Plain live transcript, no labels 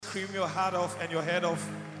scream your heart off and your head off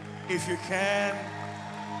if you can.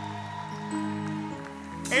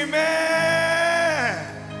 Amen.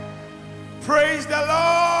 Praise the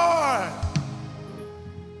Lord.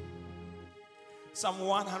 Psalm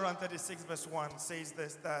 136 verse 1 says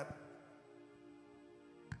this, that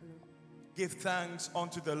give thanks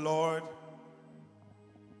unto the Lord,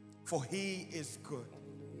 for he is good.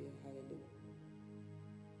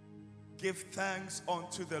 Give thanks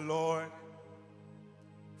unto the Lord,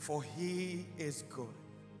 for he is good.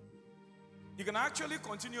 You can actually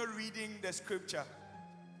continue reading the scripture,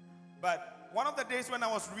 but one of the days when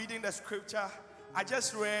I was reading the scripture, I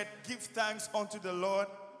just read, give thanks unto the Lord,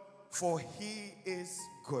 for he is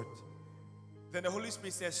good. Then the Holy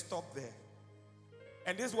Spirit says, stop there.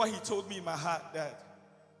 And this is what he told me in my heart, that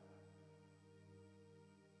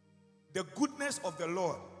the goodness of the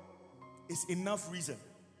Lord is enough reason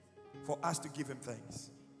for us to give him thanks.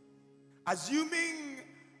 Assuming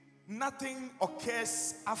nothing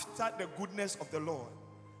occurs after the goodness of the Lord,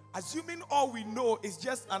 assuming all we know is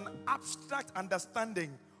just an abstract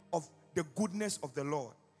understanding of the goodness of the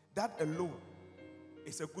Lord, that alone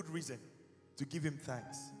is a good reason to give him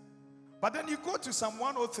thanks. But then you go to Psalm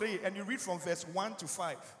 103 and you read from verse 1 to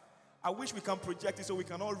 5. I wish we can project it so we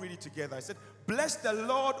can all read it together. I said, bless the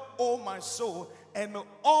Lord, O my soul, and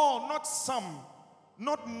all, not some,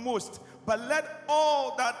 not most, but let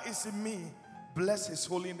all that is in me bless his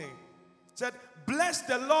holy name. It said, bless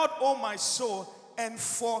the Lord, O my soul, and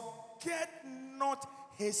forget not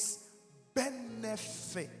his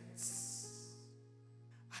benefits.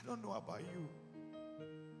 I don't know about you,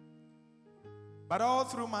 but all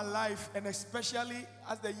through my life, and especially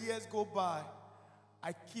as the years go by,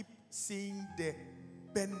 I keep seeing the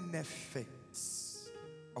benefits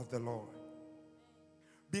of the Lord.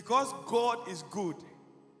 Because God is good,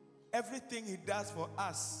 everything he does for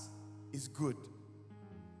us is good.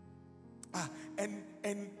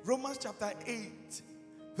 And Romans chapter 8,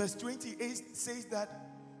 verse 28 says that,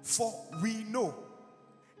 for we know.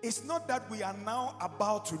 It's not that we are now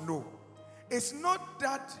about to know. It's not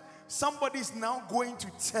that somebody is now going to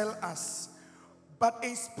tell us. But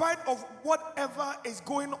in spite of whatever is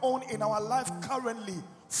going on in our life currently,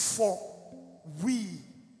 for we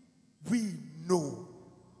know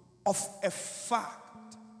of a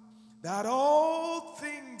fact that all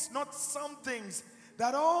things, not some things,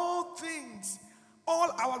 that all things,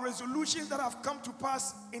 all our resolutions that have come to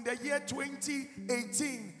pass in the year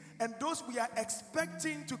 2018, and those we are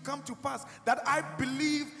expecting to come to pass, that I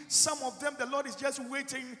believe some of them the Lord is just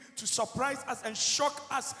waiting to surprise us and shock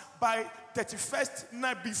us by 31st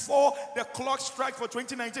night before the clock strikes for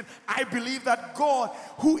 2019. I believe that God,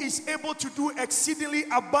 who is able to do exceedingly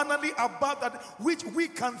abundantly above that which we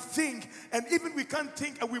can think, and even we can't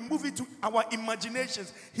think and we move it to our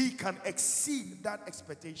imaginations, he can exceed that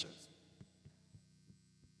expectations.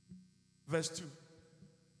 Verse 2.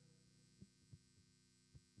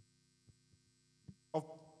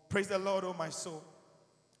 Praise the Lord, O my soul,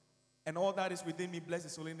 and all that is within me, bless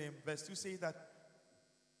his holy name. Verse 2 says that,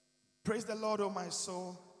 praise the Lord, O my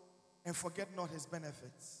soul, and forget not his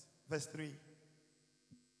benefits. Verse 3.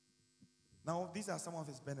 Now, these are some of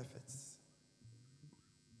his benefits.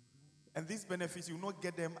 And these benefits, you will not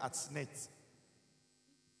get them at SNET.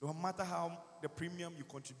 No matter how the premium you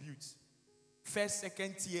contribute. First,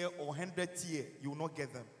 second tier, or 100th tier, you will not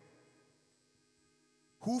get them.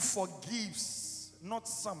 Who forgives not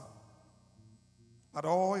some, but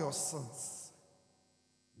all your sins,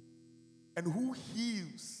 and who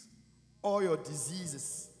heals all your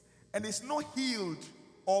diseases, and is not healed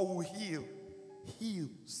or will heal,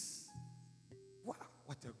 heals. Wow,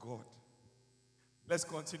 what a God. Let's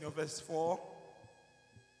continue, verse 4.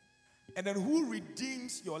 And then who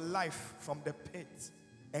redeems your life from the pit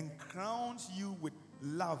and crowns you with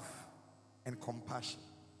love and compassion.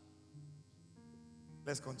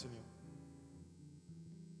 Let's continue.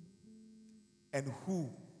 And who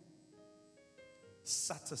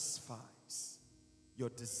satisfies your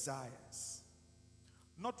desires,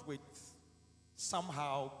 not with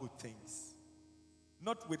somehow good things,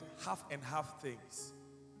 not with half and half things,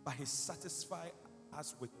 but he satisfies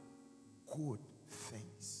us with good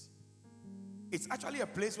things. It's actually a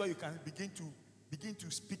place where you can begin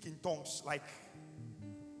to speak in tongues. Like,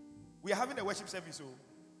 we are having a worship service, so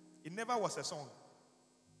it never was a song.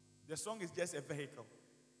 The song is just a vehicle.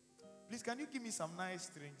 Please, can you give me some nice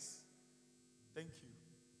strings? Thank you.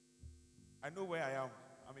 I know where I am.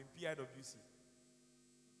 I'm in PIWC.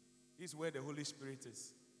 This is where the Holy Spirit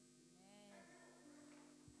is.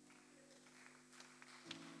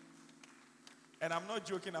 And I'm not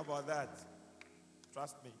joking about that.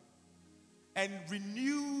 Trust me. And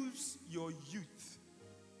renews your youth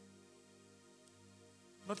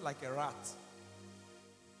not like a rat,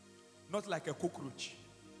 not like a cockroach.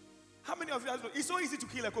 How many of you know it's so easy to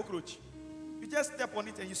kill a cockroach? You just step on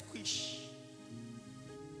it and you squish.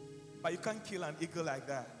 But you can't kill an eagle like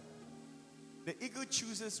that. The eagle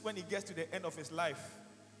chooses, when it gets to the end of its life,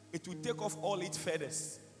 it will take off all its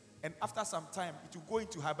feathers. And after some time, it will go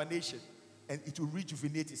into hibernation and it will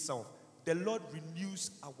rejuvenate itself. The Lord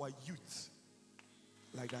renews our youth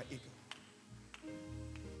like that eagle.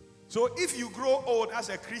 So if you grow old as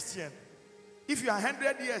a Christian, if you are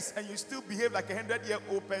 100 years and you still behave like a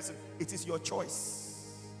 100-year-old person, it is your choice.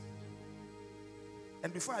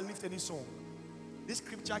 And before I lift any song, this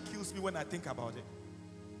scripture kills me when I think about it.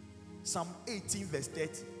 Psalm 18 verse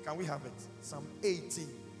 30. Can we have it? Psalm 18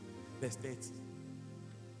 verse 30.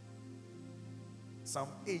 Psalm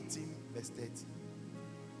 18 verse 30.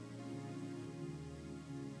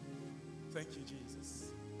 Thank you,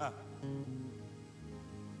 Jesus.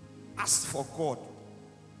 As for God,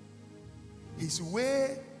 His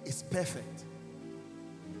way is perfect.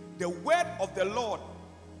 The word of the Lord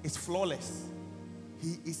is flawless.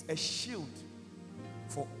 He is a shield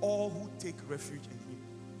for all who take refuge in Him.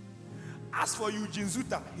 As for Eugene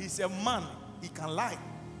Zuta, he's a man, he can lie.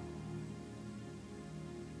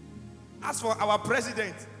 As for our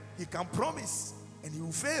president, he can promise and he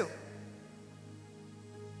will fail.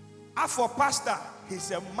 As for pastor, he's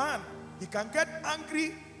a man, he can get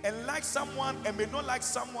angry and like someone and may not like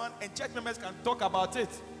someone, and church members can talk about it.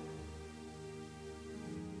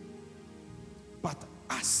 But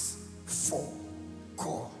as for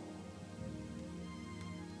God,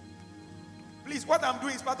 please, what I'm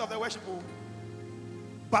doing is part of the worship.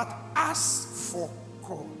 But as for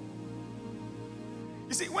God,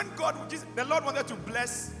 you see, when the Lord wanted to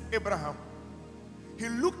bless Abraham, He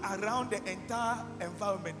looked around the entire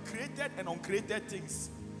environment, created and uncreated things.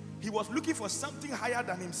 He was looking for something higher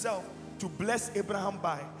than himself to bless Abraham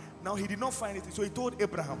by. Now he did not find it, so he told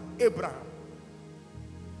Abraham, Abraham,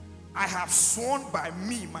 I have sworn by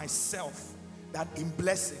me myself that in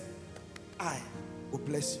blessing I will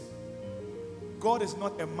bless you. God is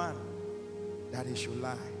not a man that he should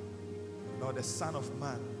lie, nor the son of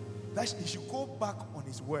man that he should go back on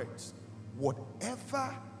his words.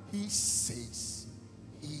 Whatever he says,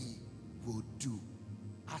 he will do.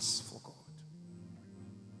 As for God.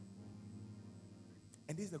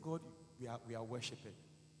 And this is the God we are worshiping.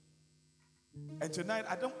 And tonight,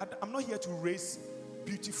 I'm not here to raise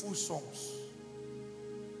beautiful songs.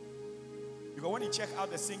 Because when you check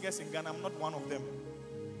out the singers in Ghana, I'm not one of them.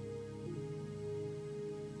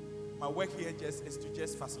 My work here is to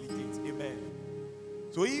just facilitate. Amen.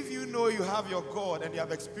 So if you know you have your God and you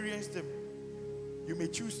have experienced Him, you may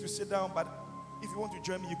choose to sit down, but if you want to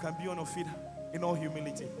join me, you can be on your feet in all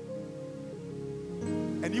humility.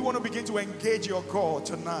 And you want to begin to engage your God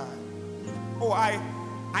tonight. Oh, I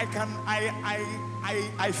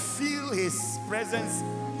feel His presence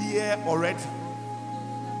here already.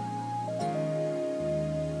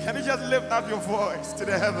 Can you just lift up your voice to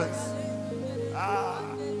the heavens?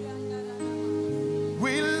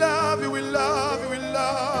 We love you, we love you, we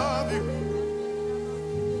love you.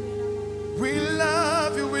 We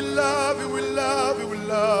love you, we love you, we love you, we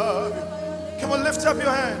love you. Come on, lift up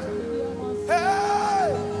your hand.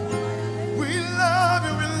 Hey! We love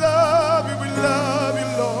you, we love you, we love you,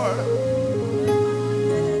 Lord.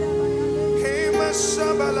 Hey,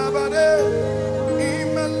 Masabalabade,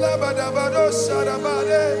 Imalabadabado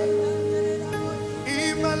Sarabade,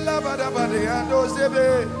 Imalabadabade, Andozebe.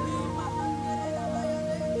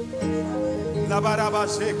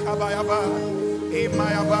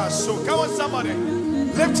 So come on, somebody,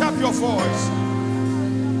 lift up your voice.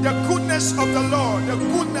 The goodness of the Lord, the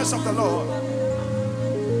goodness of the Lord.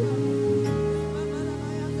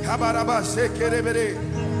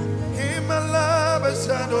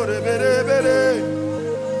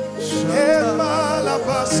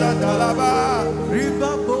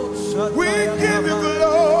 We give you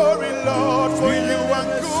glory, Lord, for you are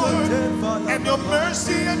good, and your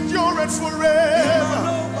mercy endureth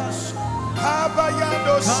forever.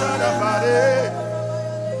 Habayando Sarabade,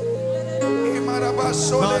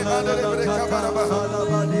 Imarabasole Andele Kabaraba,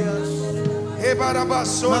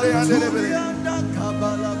 Ebarabasole Andele,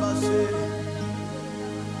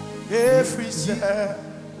 every say,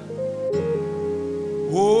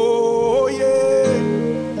 oh yeah,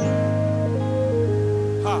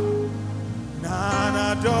 ha,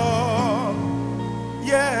 Nanado,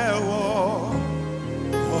 yeah, oh,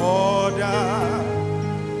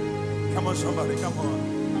 come on, somebody, come on.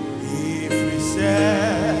 If we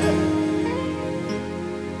say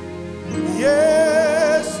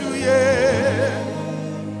yes, yeah,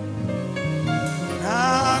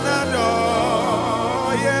 na na do,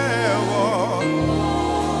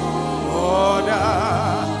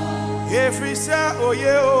 Every say, oh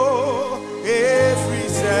yeah, oh, every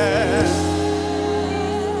say,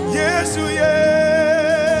 yes, oh yeah.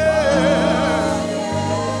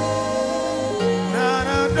 Na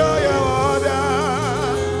na do ya order.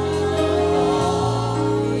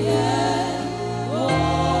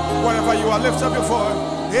 Wherever you are, lift up your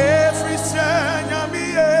voice. Every say,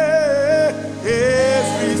 nyami,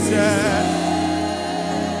 every say,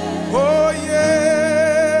 oh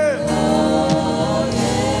yeah.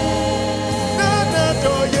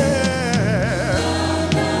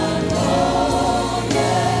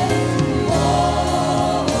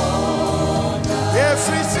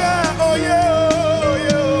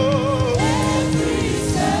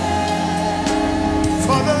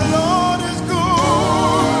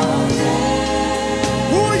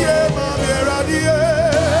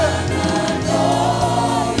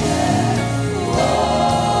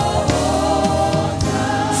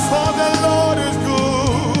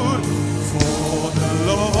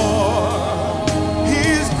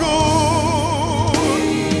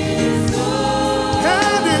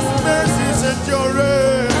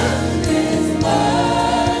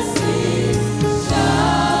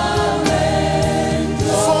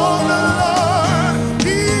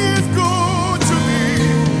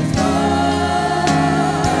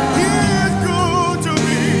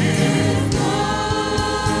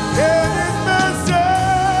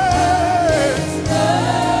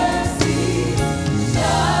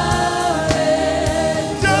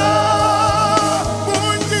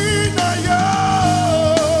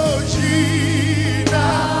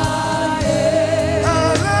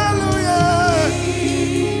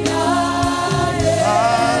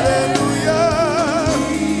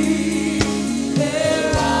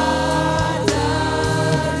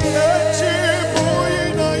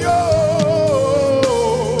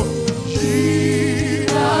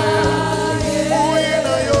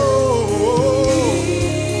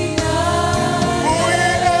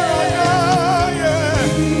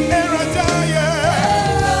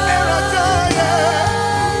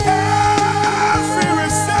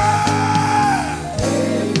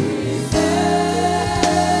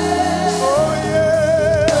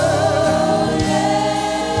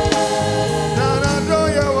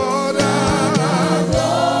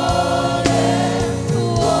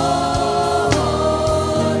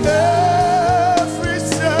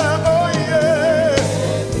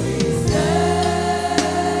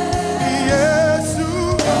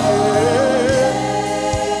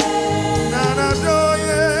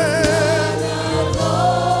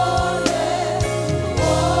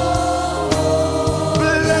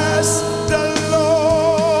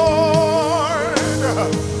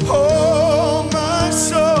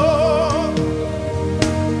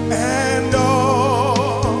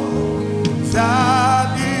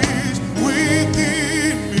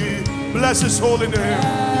 Bless his holy name.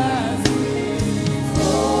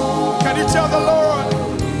 Can you tell the Lord?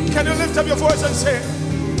 Can you lift up your voice and say,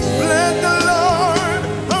 bless the Lord,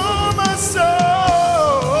 oh my soul.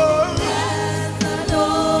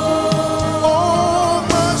 Oh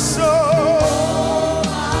my soul.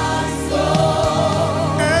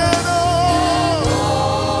 And all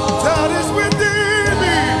that is within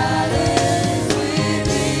me.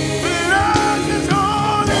 Bless his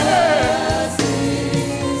holy name.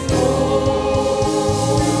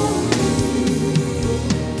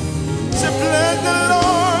 Say, bless the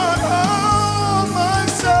Lord, oh my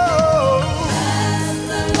soul.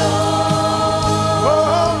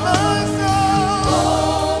 Oh my soul.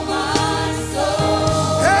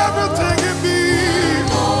 Everything in me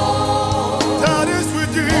that is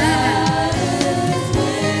within me.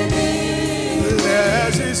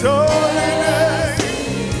 Bless his holy name.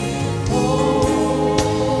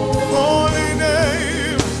 Holy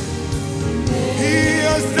name. He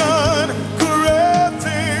has done great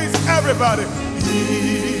things. Everybody.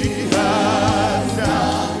 He has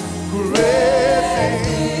done great things.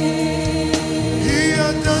 He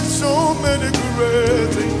has done so many great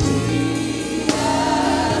things.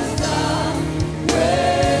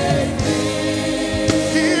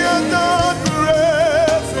 He has done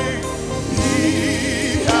great things.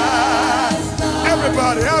 He has.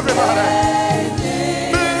 Everybody, everybody.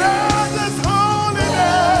 Bless his holy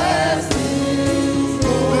name.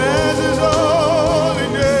 Bless his holy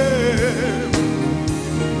name.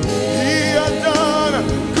 He has done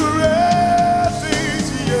great things,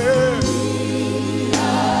 yeah.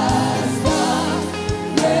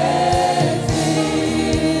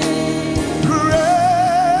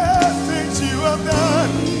 Great things you have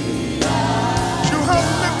done. You have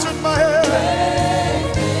lifted my head.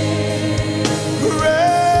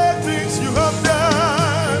 Great things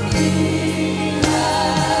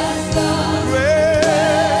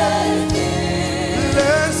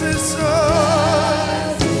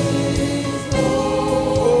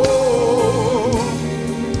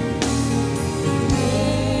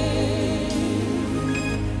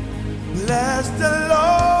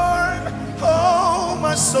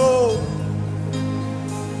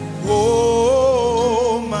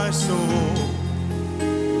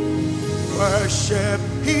worship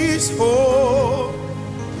His holy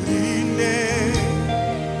name.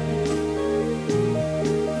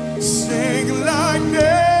 Sing like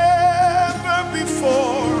never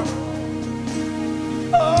before.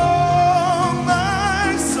 Oh,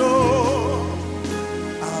 my soul,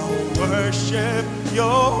 I'll worship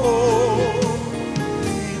Your holy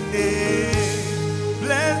name.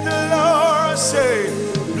 Bless the Lord, say,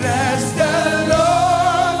 bless the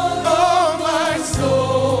Lord, oh my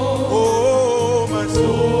soul, oh my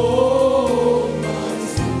soul,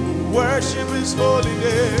 worship His holy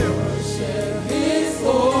name. Worship His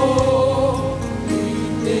holy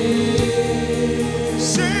name.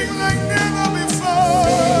 Sing like never before.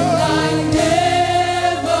 Like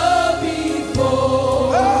never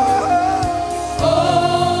before. Oh,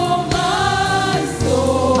 my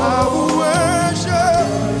soul. I will worship.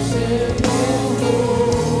 Worship His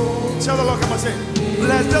holy. Tell the Lord, come on, say,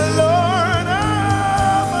 bless the Lord,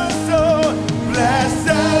 oh my soul. Bless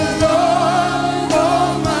the Lord, oh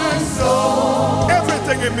my soul.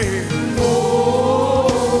 Everything in me.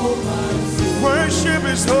 Worship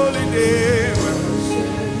His holy name.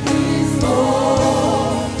 His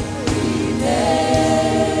holy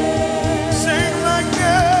name. Sing like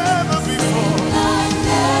never before. Like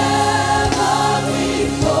never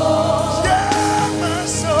before. Yeah, my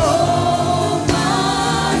soul. Oh,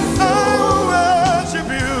 my I will worship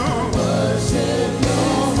You. worship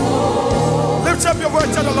Your holy. Lift up your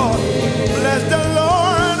voice to the Lord. Bless the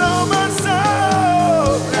Lord, oh my soul.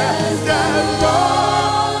 Bless the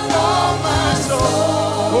Lord, oh my soul.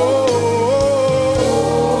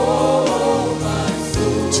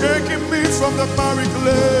 Oh, taking me from the miry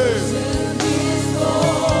clay. His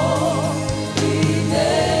holy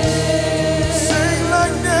name. Sing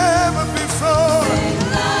like never before.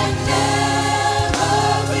 Like never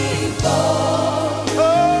before. Oh,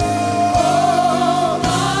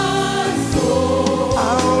 My soul I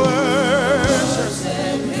worship.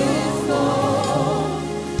 worship His holy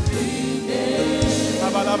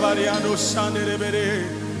name.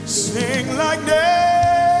 Sing like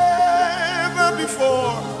never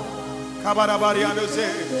before. Kabarabariano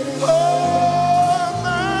say, oh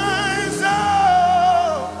my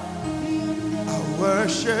soul, I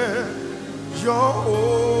worship Your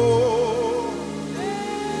holy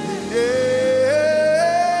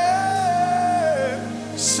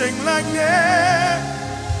name. Sing like never.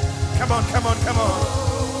 Come on, come on, come on.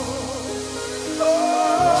 Oh,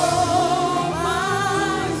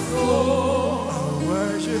 My soul I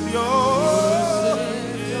worship Your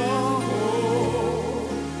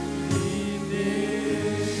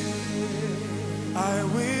I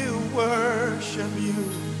will worship You.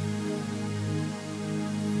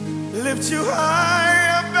 Lift You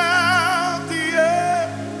high above the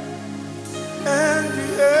earth and the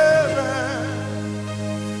heaven.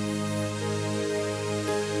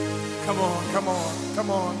 Come on, come on, come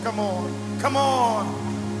on, come on, come on.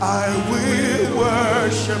 I will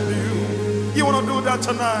worship You. You want to do that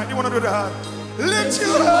tonight? You want to do that? Lift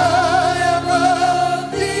You high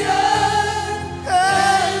above the earth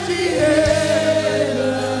and the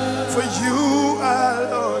heaven. For You are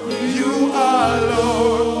Lord, You are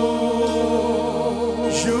Lord,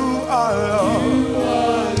 You are Lord.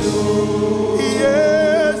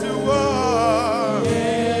 Yes, You are.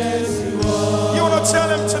 You want to tell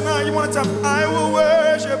Him tonight? You want to tell Him, I will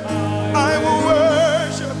worship, I will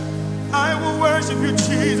worship, I will worship You,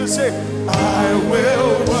 Jesus. Say, I will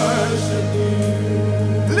worship You.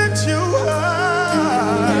 Lift You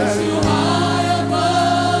high. You high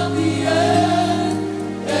above the earth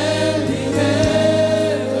and the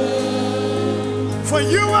heaven. For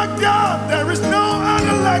You are God, there is no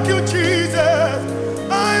other like You, Jesus.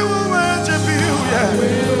 I will worship You, yeah.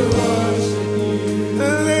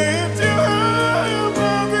 Lift You high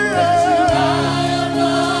above the earth. High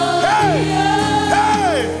above Hey,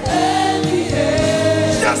 hey, and the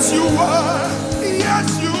heaven. yes You are, yes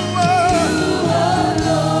You are.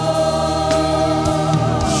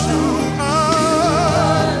 You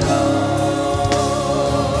are,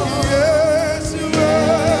 yes You are.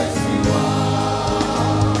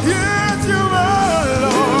 Yes, You are,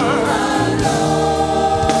 Lord.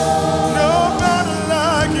 Nobody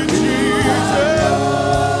like You, Jesus.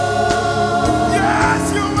 Yes,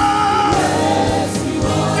 You are.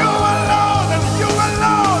 You alone, and You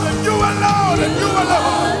alone, and You alone, and You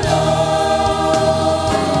alone.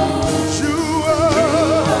 You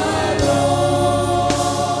are.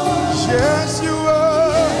 Yes, You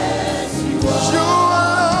are. You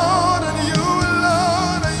alone, and You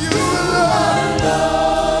alone, and You alone.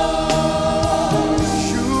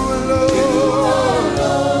 You alone.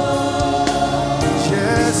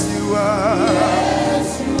 Yes, You are.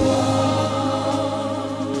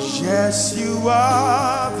 Yes, you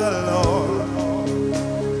are the Lord,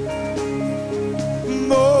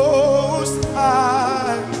 Most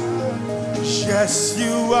High. Yes,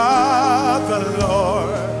 you are the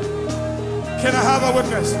Lord. Can I have a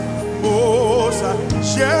witness? Most High.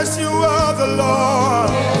 Yes, you are the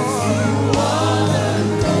Lord.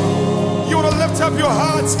 You want to lift up your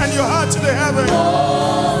hearts and your heart to the heaven.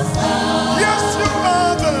 Yes, you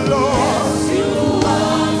are the Lord.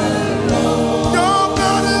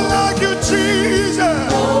 Nobody like you, Jesus.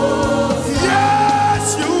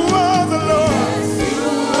 Yes, you are the Lord.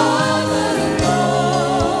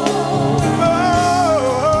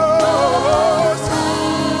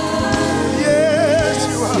 Yes,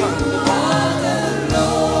 you are.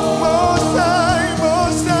 Most High,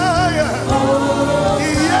 Most High.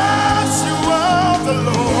 Yes, you are the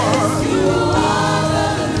Lord.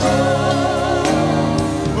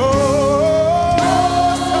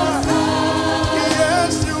 Most High.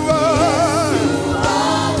 Yes, you are.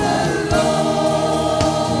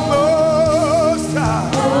 Most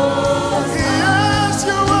High. Yes,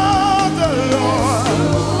 you are the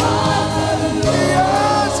Lord.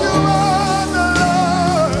 Yes, you are the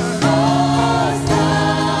Lord.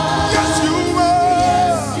 Yes, you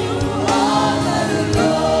are.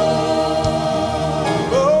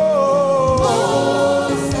 Oh,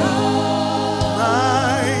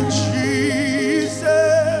 my Jesus,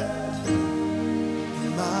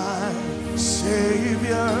 my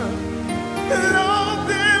Savior. Lord,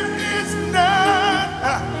 there is none.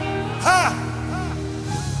 Ha!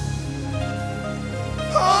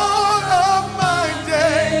 All of my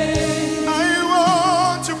day, I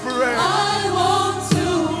want to pray.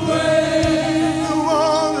 The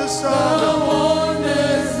wonders of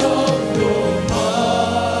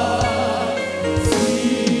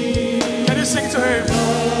Can you sing to him?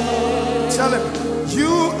 Tell him,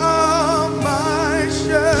 you are my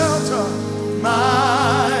shelter,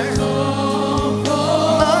 my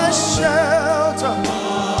shelter.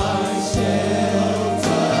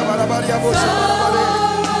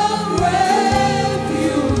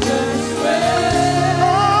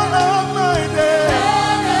 All of my day,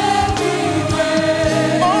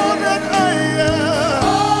 all that I am,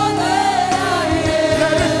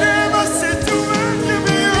 let it never cease to worship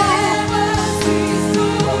you.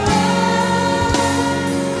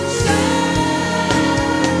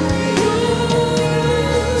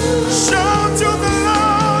 Shout to the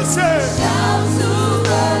Lord, say,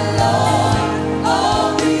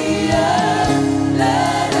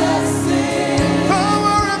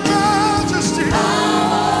 power and majesty.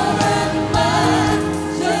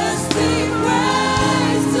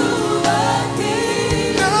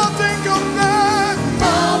 Nothing compared.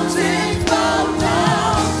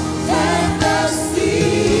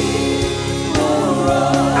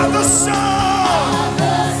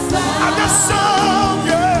 At the sound,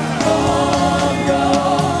 yeah.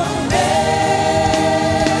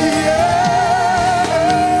 Yeah.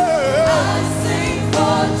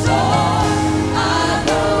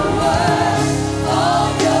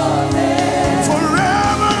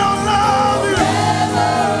 Forever I'll love you.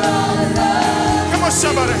 Come on,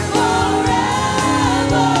 somebody.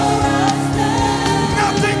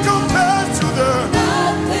 Nothing compares to the.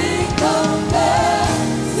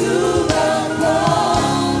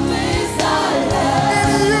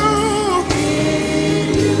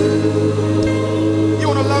 You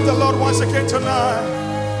want to love the Lord once again tonight.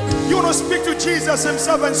 You want to speak to Jesus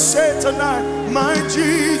himself and say tonight, my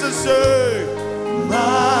Jesus, say,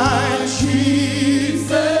 my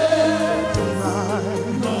Jesus,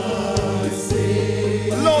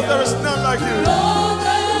 Lord, there is none like you.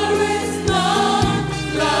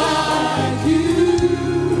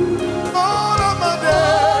 All of my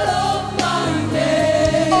day,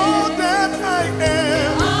 all that I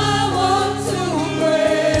am,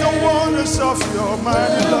 the wonders of your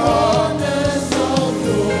mighty love.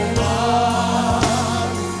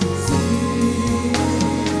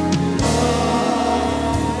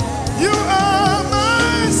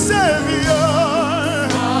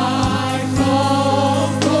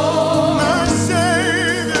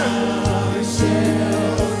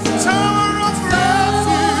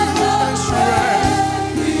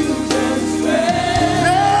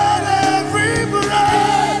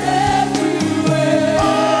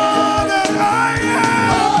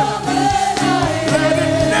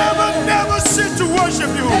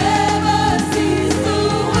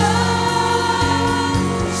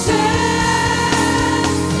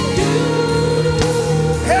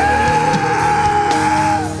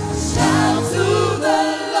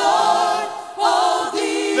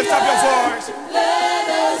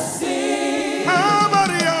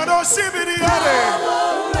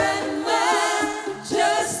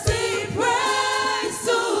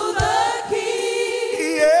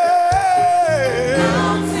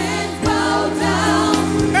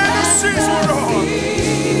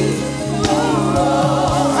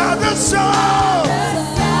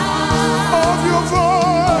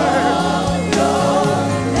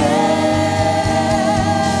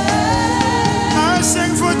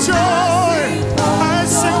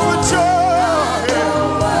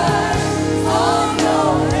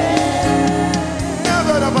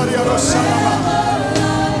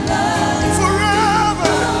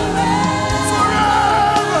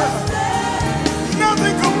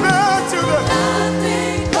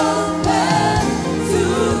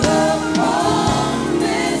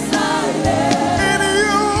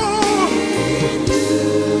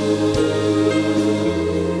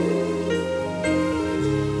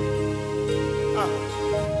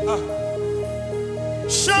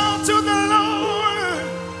 Shout to the Lord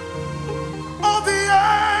of the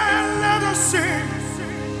earth, let us sing.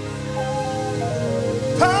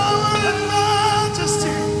 Power and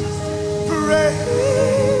majesty,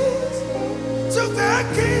 praise to the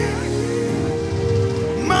King.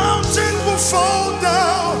 Mountains will fall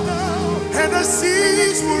down and the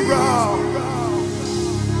seas will roar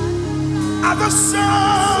at the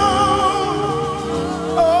sound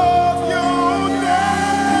of your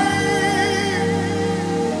name.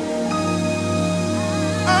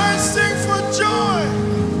 I sing for joy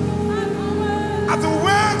at the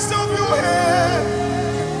works of your hand.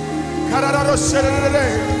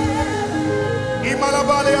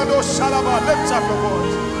 Lift up your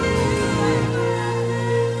voice.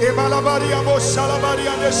 Imalabaria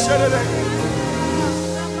Shalabaria de Shere.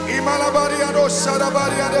 Imalabaria no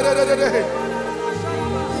Shalabaria de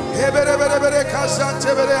Hebere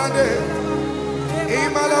Casante Bereande.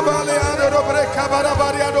 Imalabalia de Robre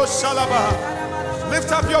Cabarabaria no Shalaba.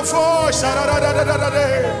 Lift up your voice.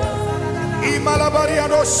 Imalabaria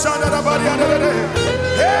no Shalabaria de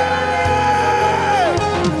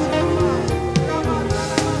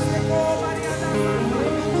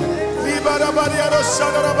Barabariano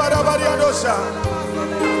Sandra Barabarianosa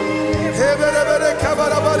Hebere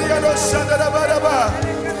Cabarabariano Sandra Baraba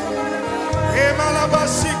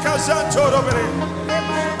Emalabasi Casantorobre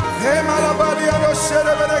Emalabariano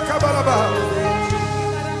Cerebere Cabaraba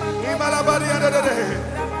Emalabariano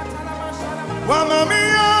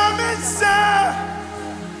Wamamia Missa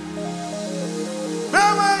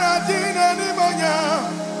Namaradina Nimonya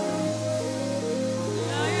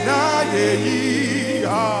Na ye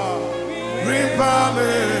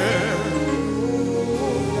Ripame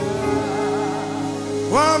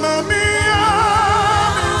Wamamia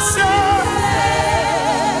Misa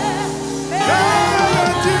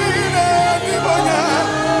Yadina Nibonya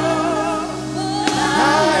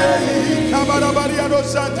Aye Kabarabaria no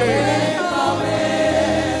Sante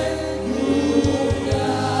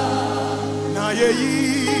Naye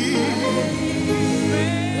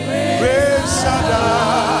Resada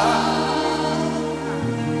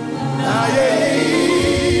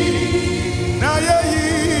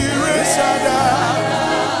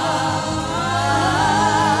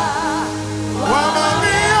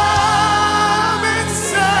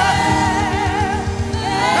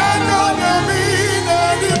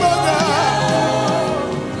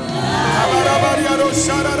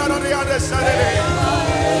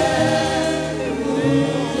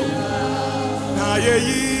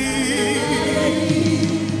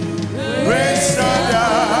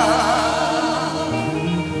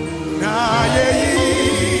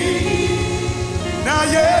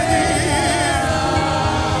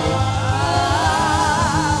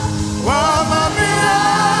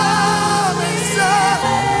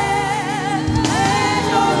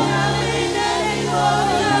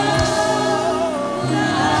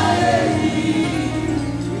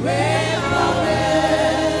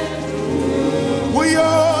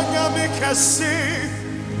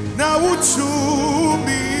Now to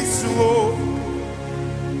me so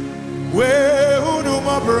where no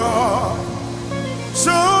my bro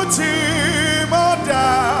so timada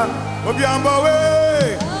obiamba we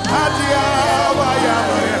adia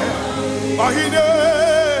wayama ohine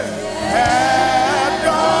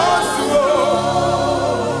edoso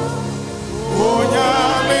onya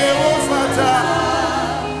me ofata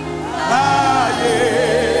aye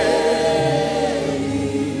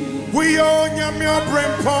we onya me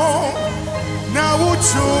brempon now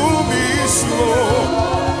to me so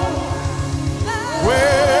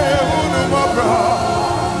where no my bro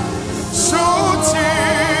so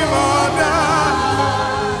timada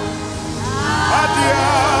adia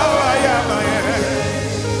wayama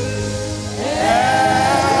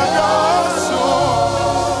edoso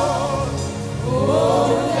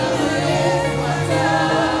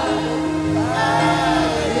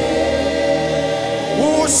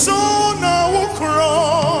so now ukro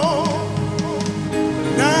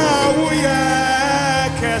now we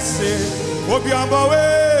kese obiamba we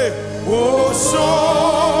so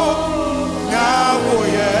now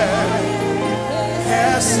we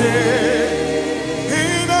kese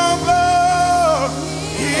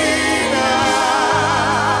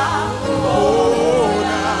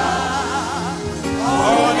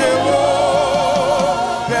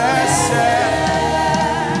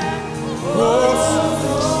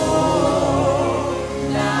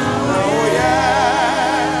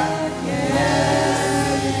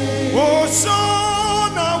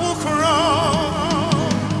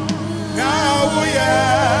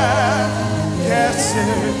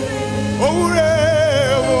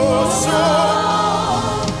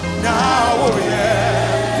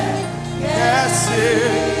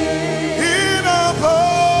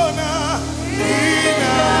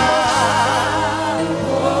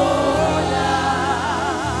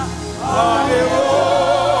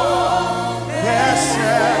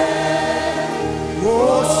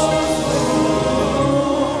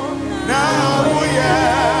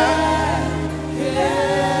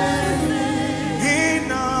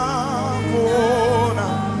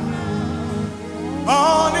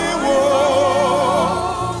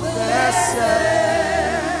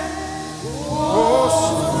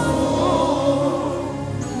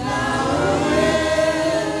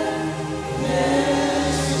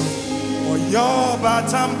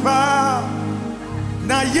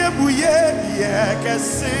Uye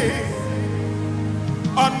Yakasi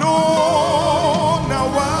Ano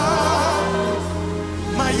Nawa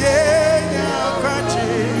Mayenya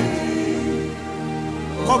Kachi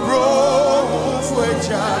Kobro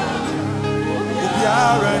Fwecha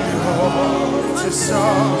Ubiara ni ho Tisa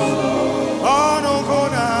Ano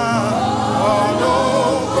Kona Ano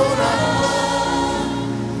Kona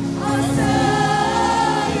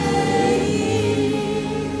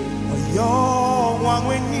Oyo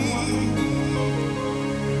Wangweni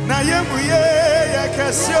Na Yemuye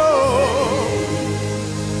Yakasio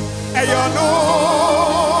Eyo no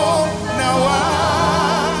Nawa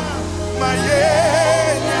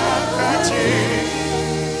Mayenya Kachi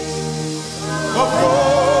Kobro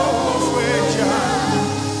Fwecha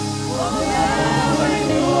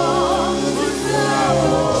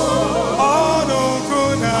Ono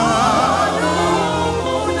Kuna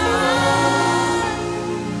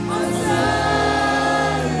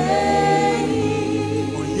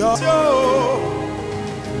Oyo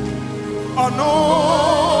Ono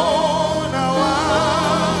Nawa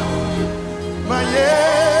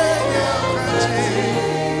Mayenya Kachi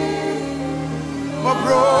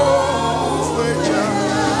Kobro Fwecha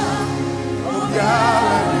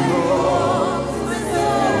Ubiara ni ho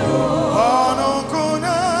Ono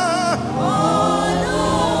Kuna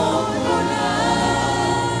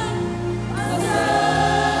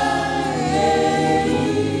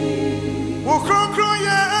Ukronkro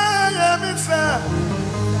ye mi fe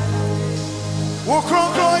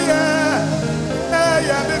Ukronkro ye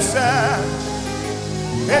mi fe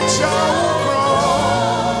Echa ukro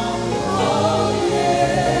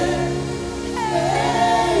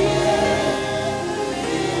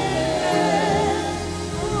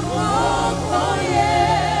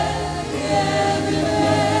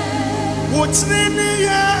Utnini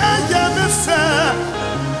ye mi fe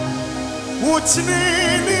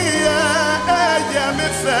Utnini ye mi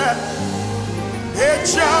fe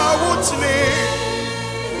Echa utni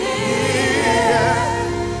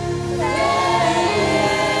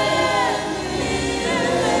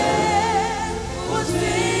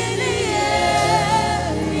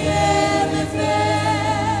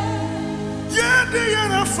Yedi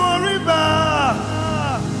yana foriba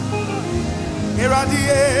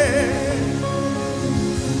Iradie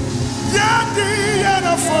Yedi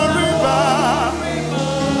yana foriba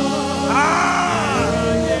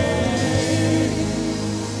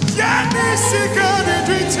Yedi sikani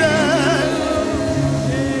dwite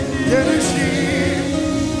Yedi shi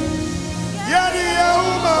Yedi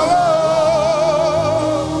yauma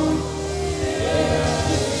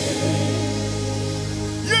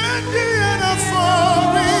Yedi yana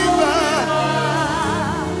foriba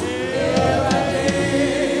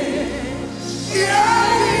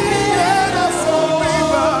Yedi yana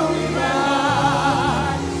foriba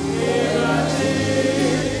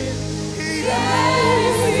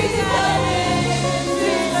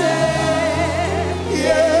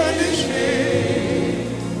Yedi shi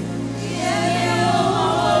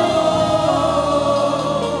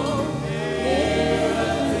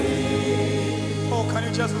Oh, can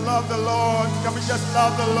you just love the Lord? Can we just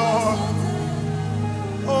love the Lord?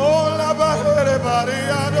 Oh, la bahere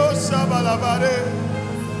bariado sabalabare.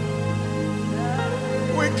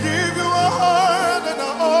 We give you a heart and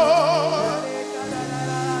a heart.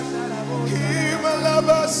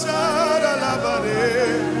 Himalabasada labare.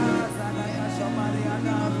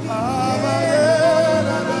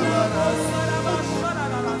 Abayera labare.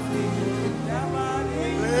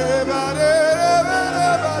 Lebare, lebare,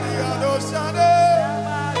 bariado sade.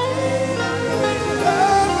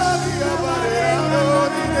 Lebaria, bariado,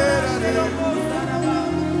 dinera,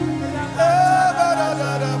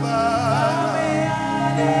 Lebaradadaba.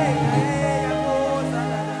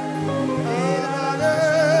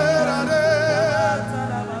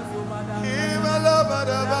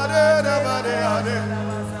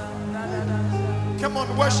 Come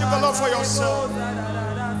on, worship the Lord for yourself.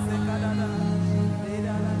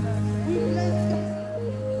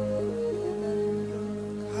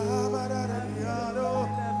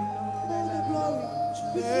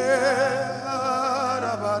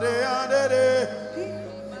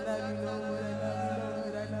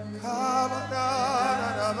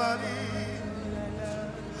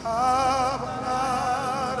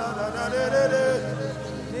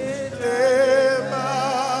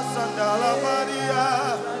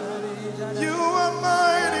 You are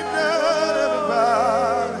mighty God of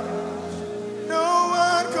God. No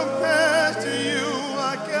one compares to you,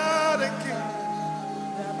 my God and King.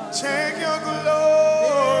 Take your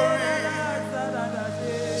glory.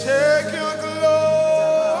 Take your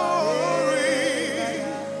glory.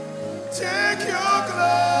 Take your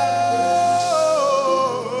glory.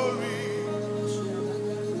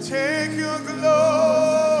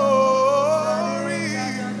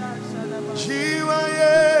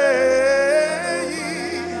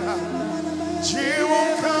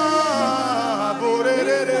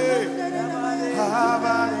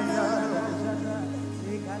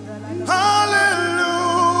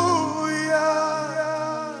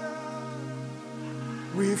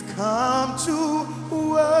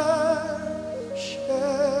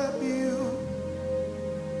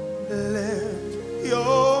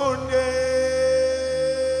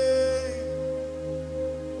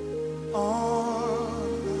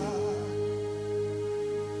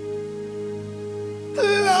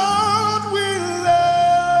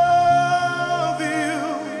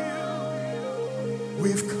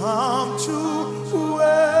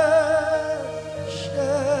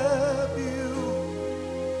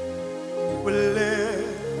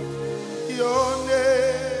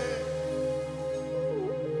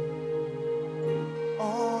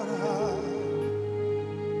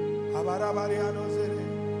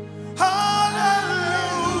 Hallelujah.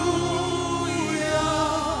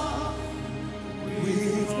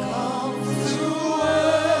 We've come to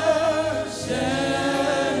worship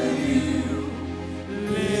you.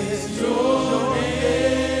 Lift your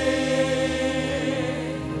name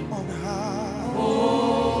on high.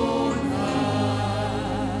 On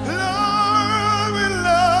high. Lord, we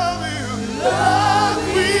love you. Lord,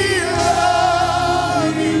 we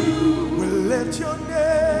love you. We lift your name.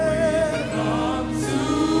 Come to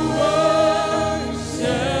worship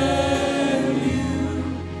you.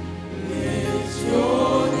 Lift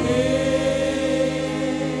your name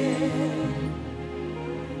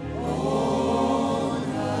on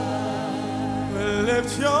high. We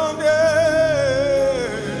lift your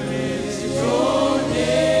name. Lift your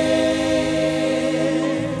name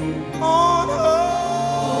on high.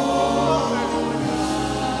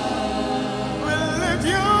 We lift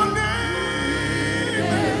your name.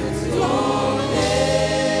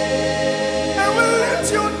 And we lift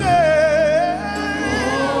your name.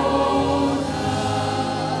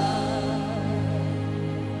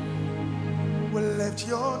 We lift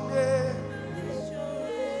your name.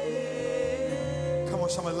 Come on,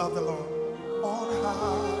 somebody love the Lord. On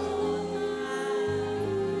high.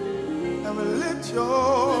 And we lift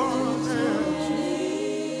your name.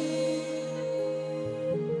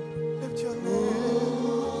 Lift your name.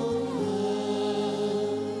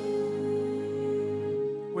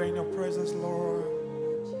 We're in your presence, Lord.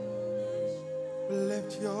 We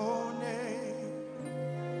lift your name.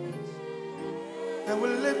 And we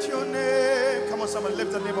lift your name. Come on, somebody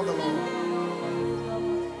lift the name of the Lord.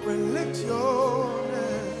 We lift your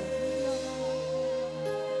name.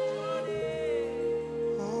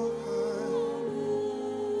 Oh,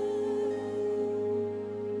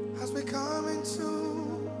 high. As we come into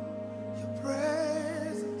your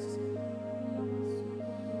presence,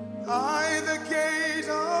 I the gate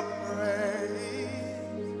of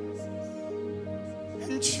praise,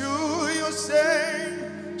 and through your sanctuary,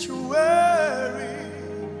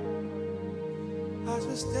 as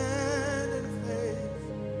we stand in faith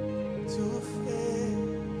to faith,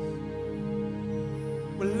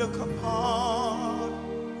 we look upon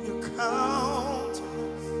your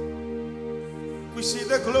countenance. We see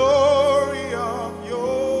the glory of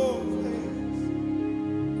your face,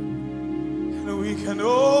 and we can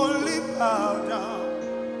only bow down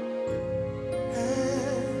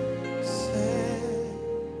and say,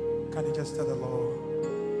 can you just tell the Lord,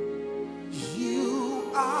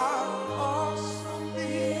 you are awesome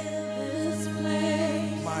in this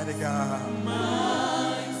place, mighty God.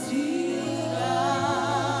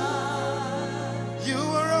 You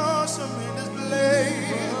are awesome in this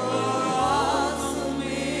place.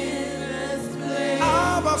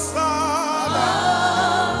 Abba Father,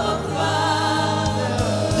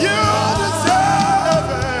 you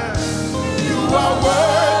deserve it. You are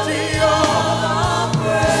worthy of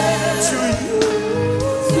praise. To you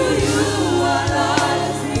our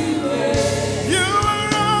lives we raise. You are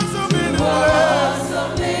awesome in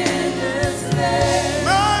this place.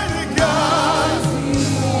 Mighty God,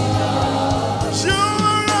 you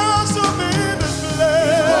are awesome in this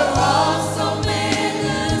place.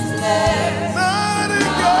 Mighty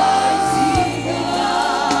God,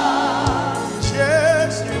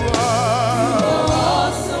 yes you are.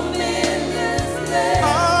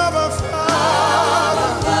 Abba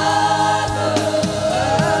Father,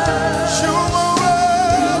 you are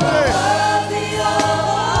worthy.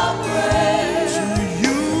 To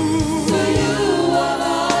you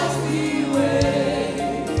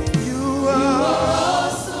you are.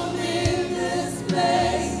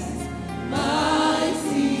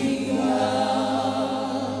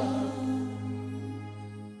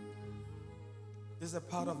 This is a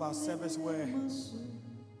part of our service where you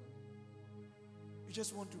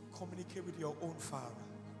just want to communicate with your own Father.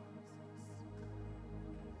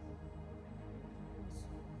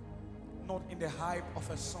 Not in the hype of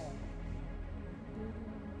a song,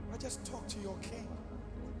 but just talk to your King.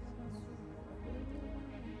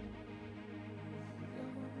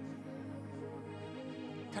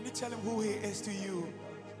 Can you tell him who he is to you?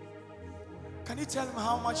 Can you tell him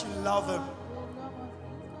how much you love him?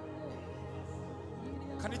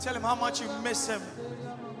 Can you tell him how much you miss him?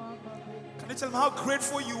 Can you tell him how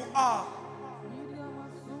grateful you are?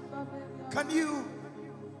 Can you?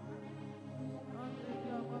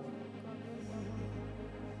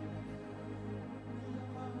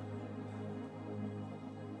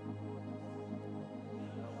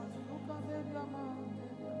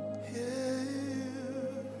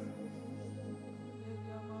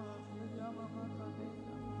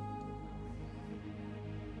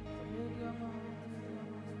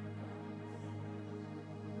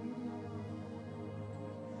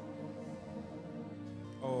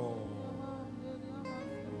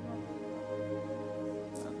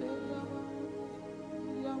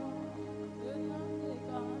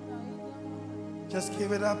 Just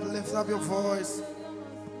give it up, lift up your voice.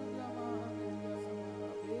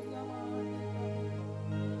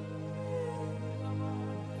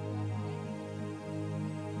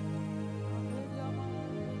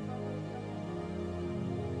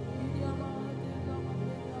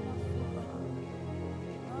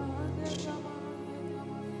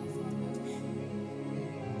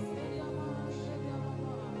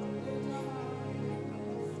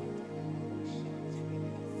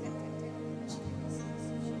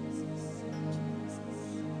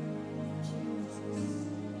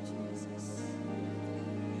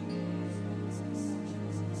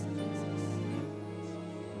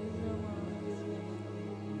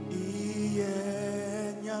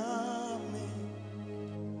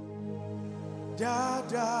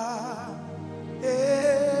 Dada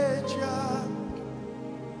eja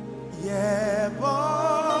yeboso.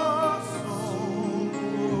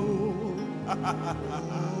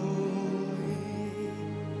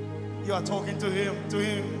 You are talking to him, to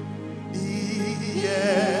him.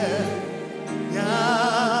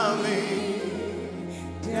 Yami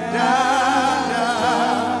dada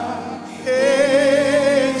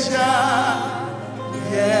eja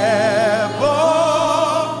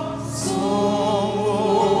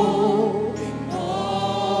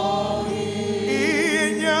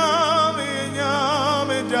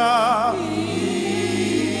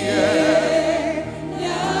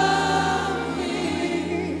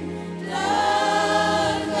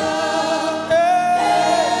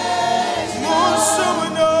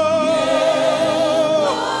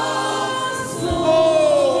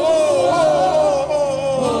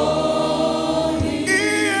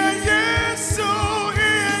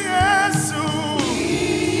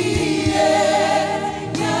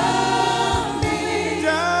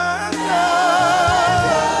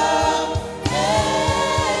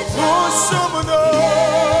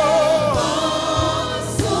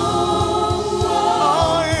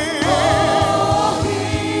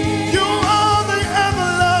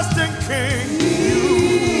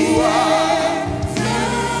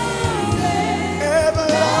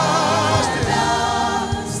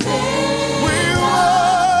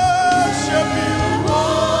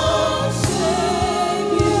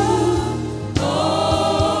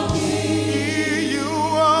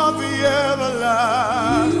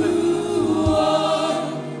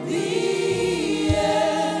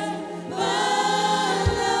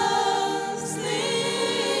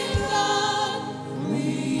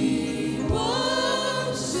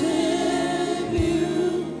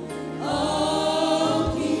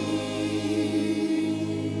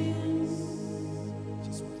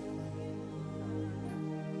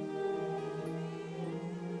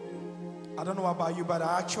I don't know about you, but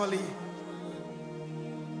I actually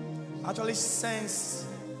sense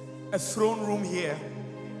a throne room here.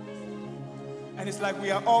 And it's like we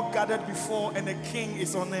are all gathered before and the king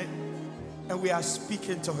is on it and we are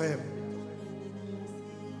speaking to him.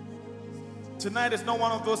 Tonight is not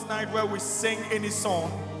one of those nights where we sing any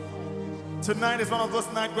song. Tonight is one of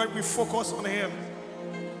those nights where we focus on him.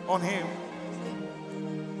 On him.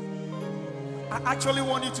 I actually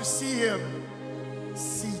want you to see him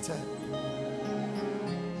seated.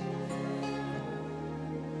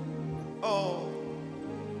 Oh.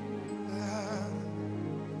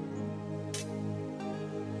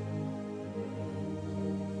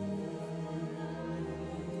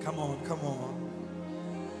 Come on, come on.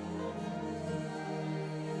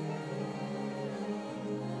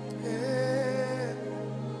 Yeah.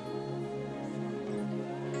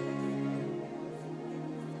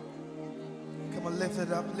 Come on, lift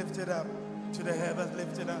it up to the heavens,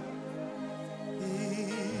 lift it up.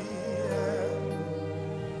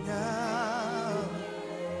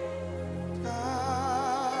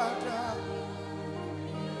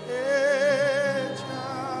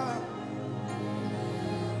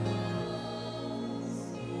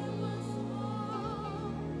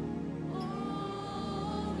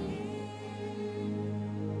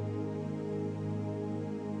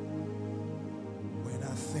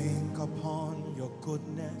 Think upon your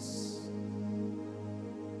goodness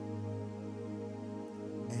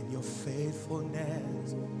and your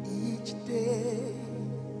faithfulness each day.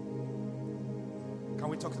 Can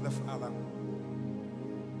we talk to the Father?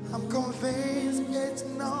 I'm convinced it's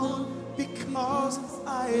not because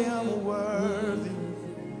I am worthy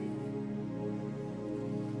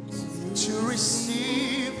to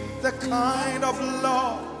receive the kind of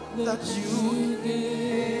love that you give.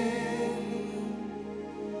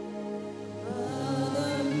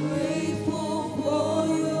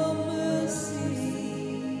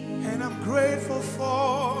 Grateful for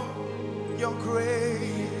your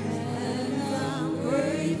grace. And I'm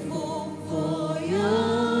grateful for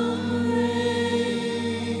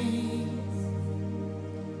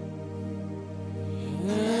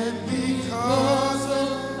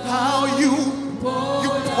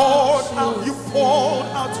out, you poured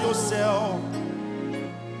out yourself.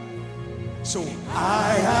 So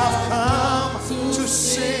I have come to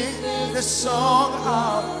sing the song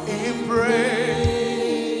of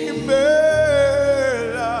praise.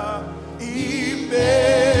 Imela,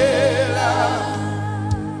 Imela.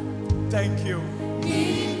 Thank you.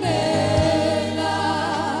 Imela,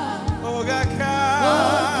 Ogaka,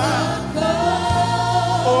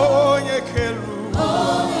 Onyekelu.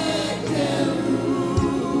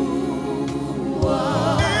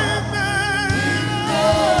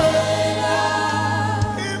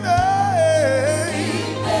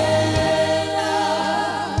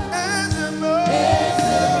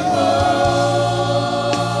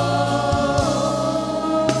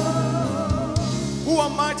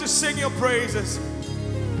 Sing your praises.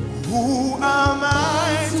 Who am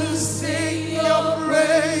I to sing your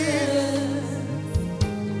praises?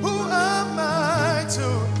 Who am I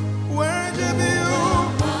to worship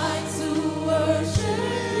you?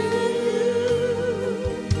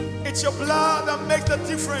 It's your blood that makes the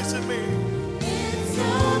difference in me. It's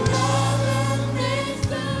your blood that makes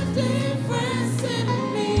the difference in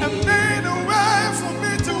me. And made a way for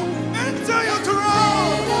me to enter your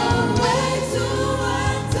throne.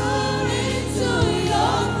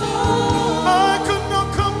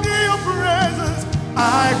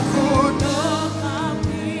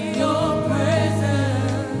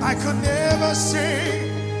 I could never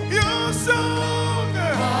sing your song.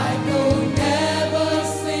 I could never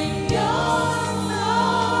sing your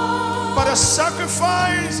song. But a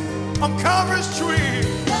sacrifice on Calvary's tree.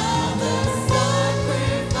 The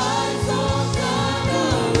sacrifice on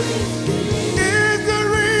Calvary's tree Is the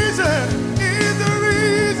reason. Is the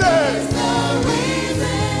reason. is the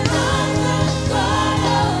reason I'm not crying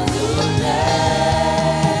out today.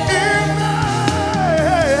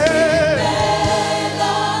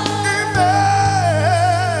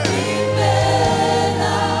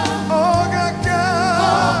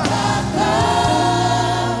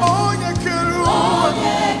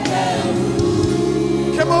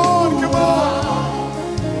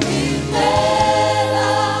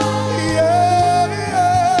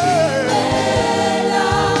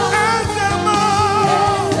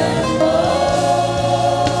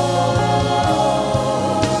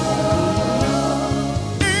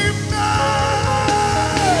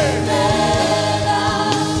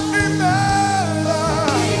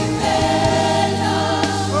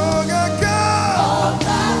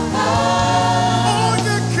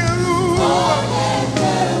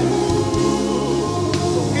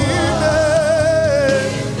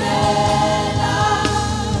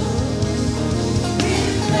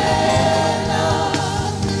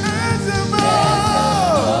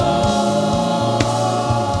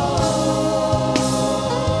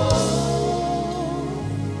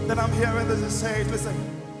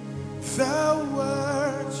 The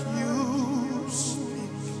words you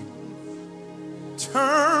speak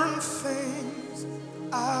turn things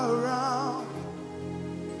around.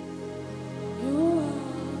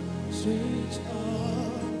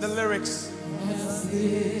 The lyrics,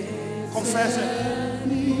 confess it.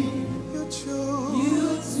 You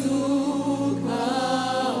took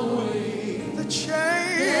away the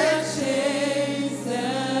chains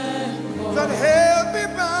that held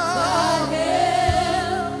me bound.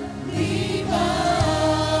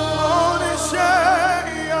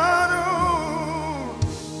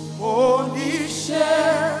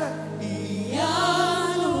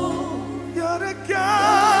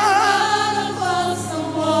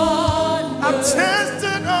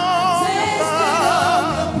 Tested on the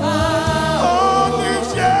power.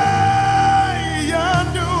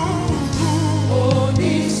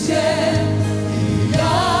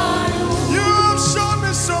 You've shown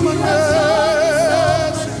me so much mercy,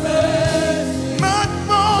 much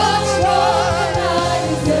more than I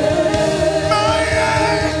deserve.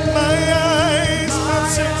 My eyes have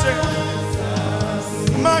seen,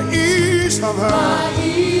 my ears have heard.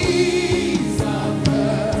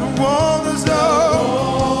 Wonders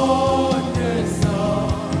of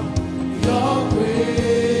your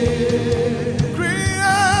grace.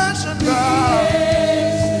 Creation bow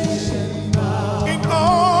in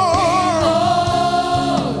awe,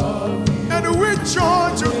 and with joy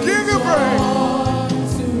to give you praise.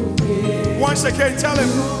 Once again, tell him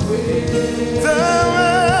the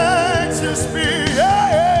words you speak,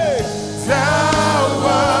 the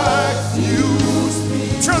words you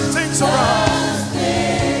speak, turn things around.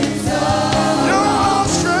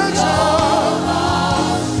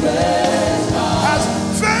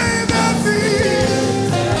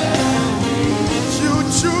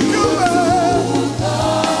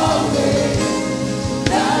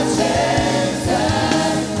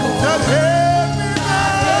 That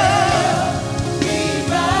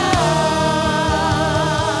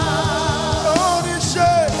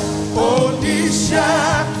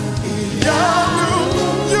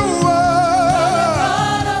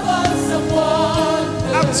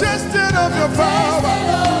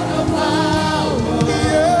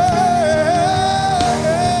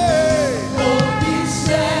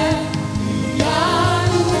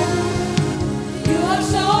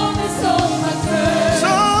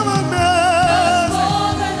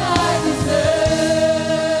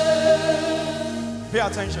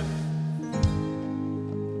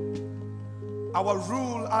Our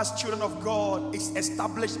rule as children of God is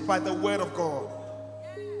established by the word of God.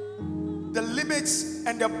 The limits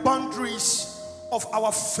and the boundaries of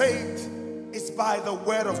our faith is by the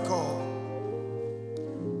word of God.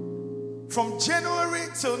 From January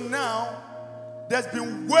till now, there's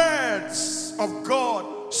been words of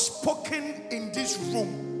God spoken in this room.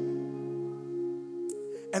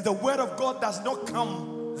 And the word of God does not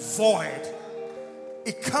come void.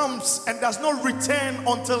 It comes and does not return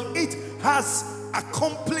until it has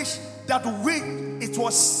accomplished that which it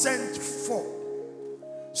was sent for.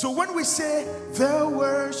 So when we say the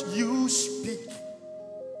words you speak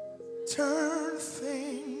turn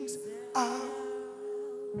things out,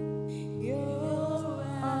 your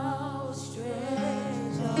outstretched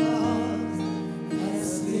arms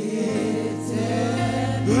has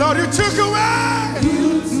lifted. Lord, you took away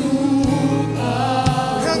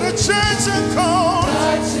and the chains and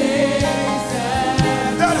cords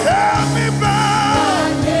that held me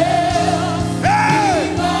bound.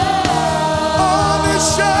 Hey, on this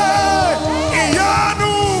share,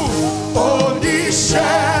 Iyanu, on this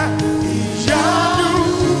share, Iyanu,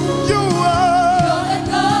 you are. You're the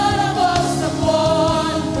God of awesome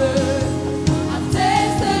wonders. I've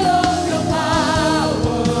tasted of your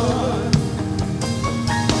power.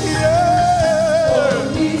 Yeah.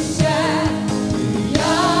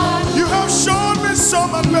 You have shown me so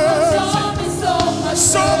much mercy,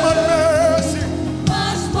 so much mercy.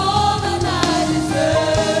 Much more than I deserve.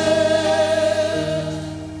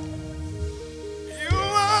 You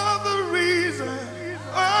are the reason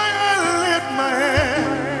why I lift my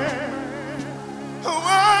hand,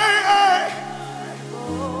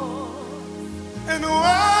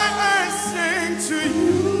 why I sing to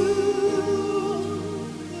you.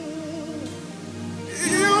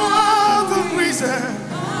 You are the reason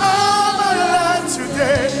I'm alive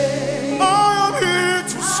today. I am here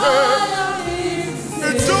to serve.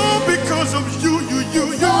 It's all because of you.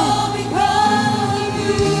 All because of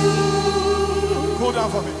you. Go down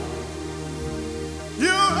for me.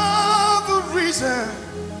 You are the reason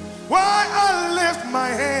why I lift my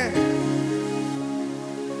hand,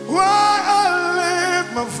 why I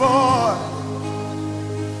lift my voice,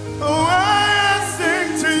 why I sing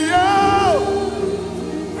to you.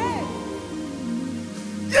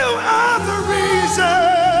 You are the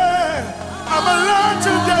reason I'm alive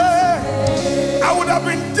today. I would have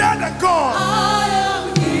been dead and gone. I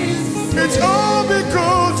am his. It's all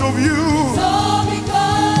because of you. It's all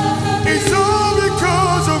because of you. It's all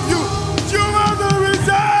because of you. You are the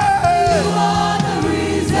reason. You are the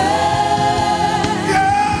reason.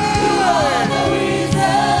 Yeah. You are the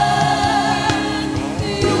reason.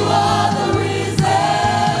 You are the reason.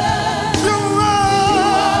 You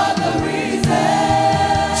are. The reason.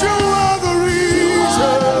 You are the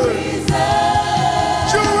reason.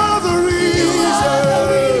 You are the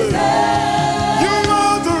reason. You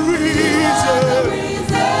are the reason.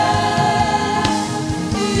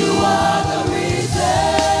 You are the reason.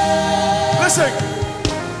 Listen,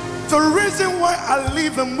 the reason why I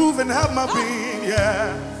live and move and have my being,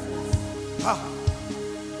 yeah.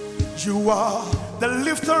 You are the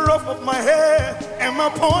lifter up of my head and my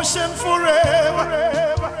portion forever.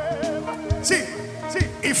 See,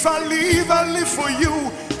 if I live for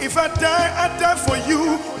you. If I die for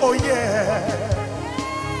you. Oh yeah.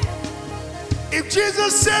 If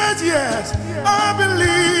Jesus said yes, I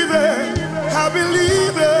believe it. I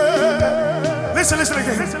believe it. Listen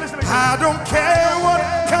again. I don't care what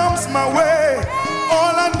comes my way.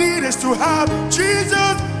 All I need is to have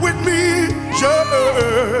Jesus with me.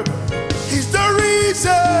 Yeah. He's the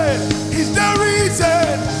reason. He's the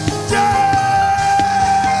reason. Yeah.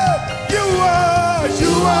 You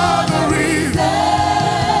are the reason.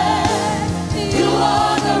 You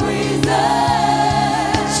are the reason.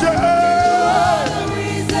 Yeah. You are the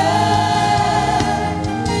reason.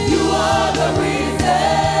 You are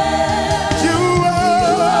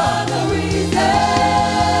The reason.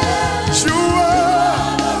 You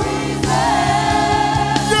are. The reason.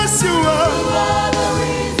 Yes, you are. The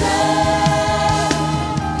reason.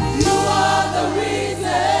 You are the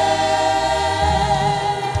reason.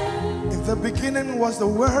 In the beginning was the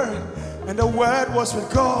Word, and the Word was with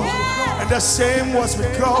God, and the same was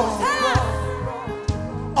with God.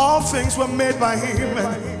 All things were made by Him,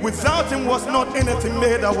 and without Him was not anything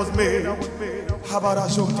made that was made. How about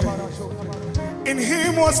us? In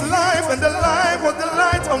Him was life, and the life was the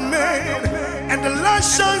light of men, and the light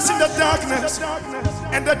shines in the darkness,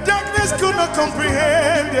 and the darkness could not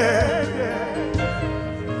comprehend it.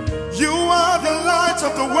 You are the light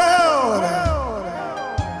of the world.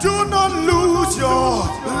 Do not lose your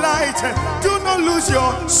light. light. Do not lose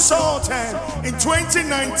your salt. In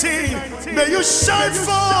 2019, may you shine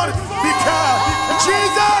forth because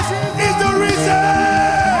Jesus is the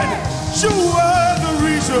reason. You are the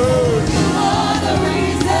reason. You are the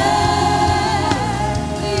reason.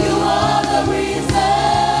 You are the reason.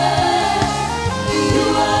 You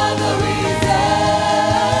are the reason.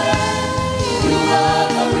 You are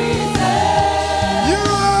the reason. You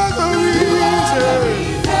are the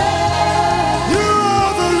reason. You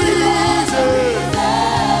are the reason.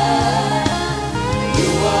 You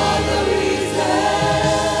are the reason.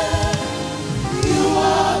 You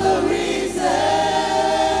are the reason.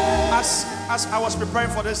 As I was preparing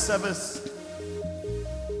for this service,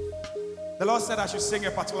 the Lord said I should sing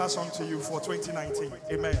a particular song to you for 2019.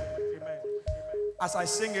 Amen. As I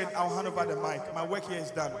sing it, I'll hand over the mic. My work here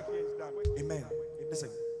is done. Amen. Listen.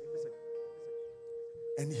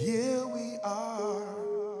 And here we are,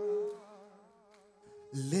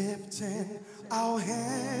 lifting our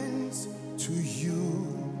hands to you.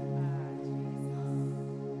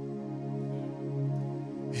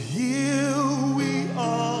 Here we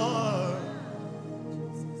are,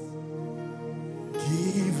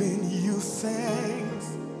 giving you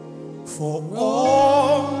thanks for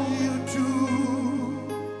all you do.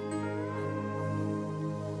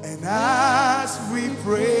 And as we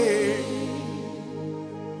pray,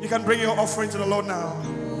 you can bring your offering to the Lord now.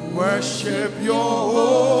 Worship your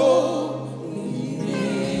holy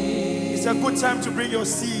name. It's a good time to bring your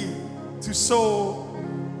seed to sow.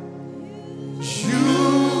 You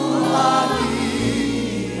are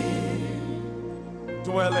here,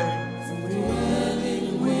 dwelling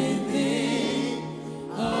within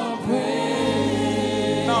our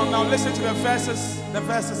praise. Now listen to the verses. The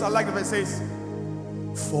verses, I like the verses.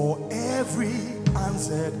 For every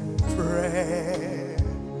answered prayer,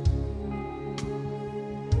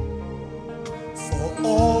 for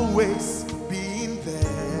always being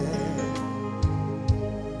there,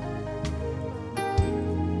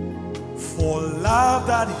 for love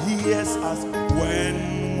that hears us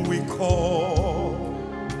when we call,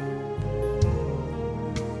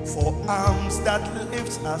 for arms that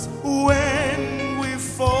lift us when we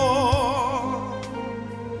fall.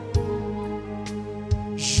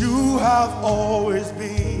 You have always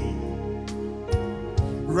been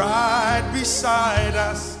right beside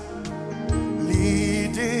us,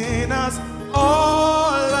 leading us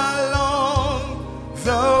all along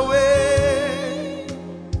the way.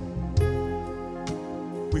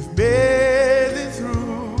 We've made it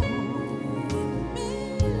through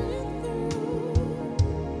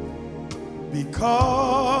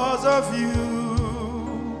because of you.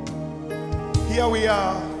 Here we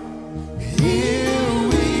are. Here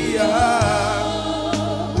we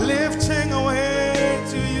are, lifting our way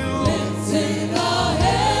to you. Lifting our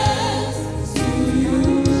hands to you.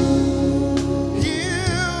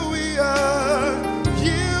 Here we are,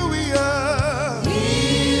 here we are,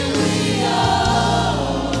 Here we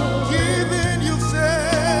are, giving you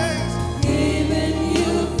thanks. giving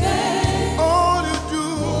you thanks All you do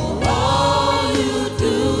for all you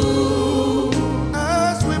do.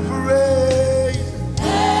 as we praise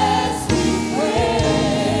As we pray,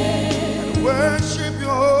 and worship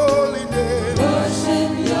your holy name.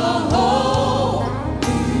 worship your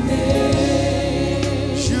holy name.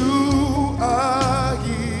 You are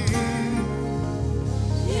here,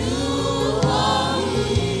 You are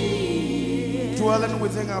here, dwelling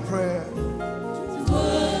within our prayer.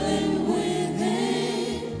 dwelling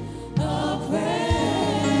within our praise.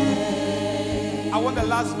 I want the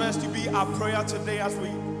last verse to be our prayer today as we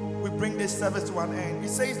bring this service to an end. It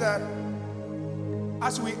says that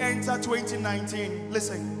as we enter 2019,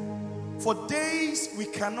 listen, for days we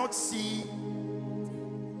cannot see,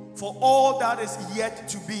 for all that is yet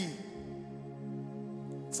to be,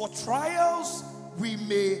 for trials we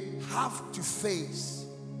may have to face,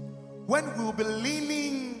 when we will be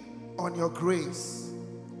leaning on your grace,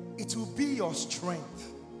 it will be your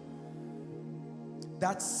strength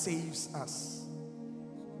that saves us.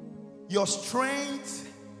 Your strength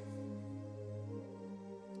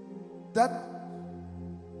that,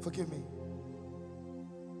 forgive me,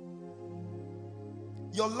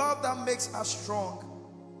 your love that makes us strong,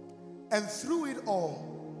 and through it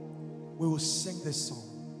all, we will sing this song.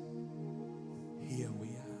 Here we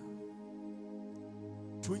are.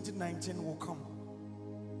 2019 will come,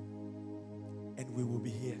 and we will be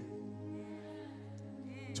here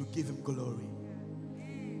to give him glory,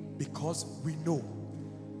 because we know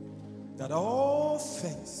that all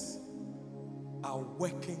things are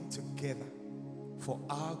working together for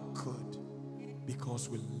our good because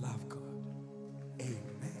we love God.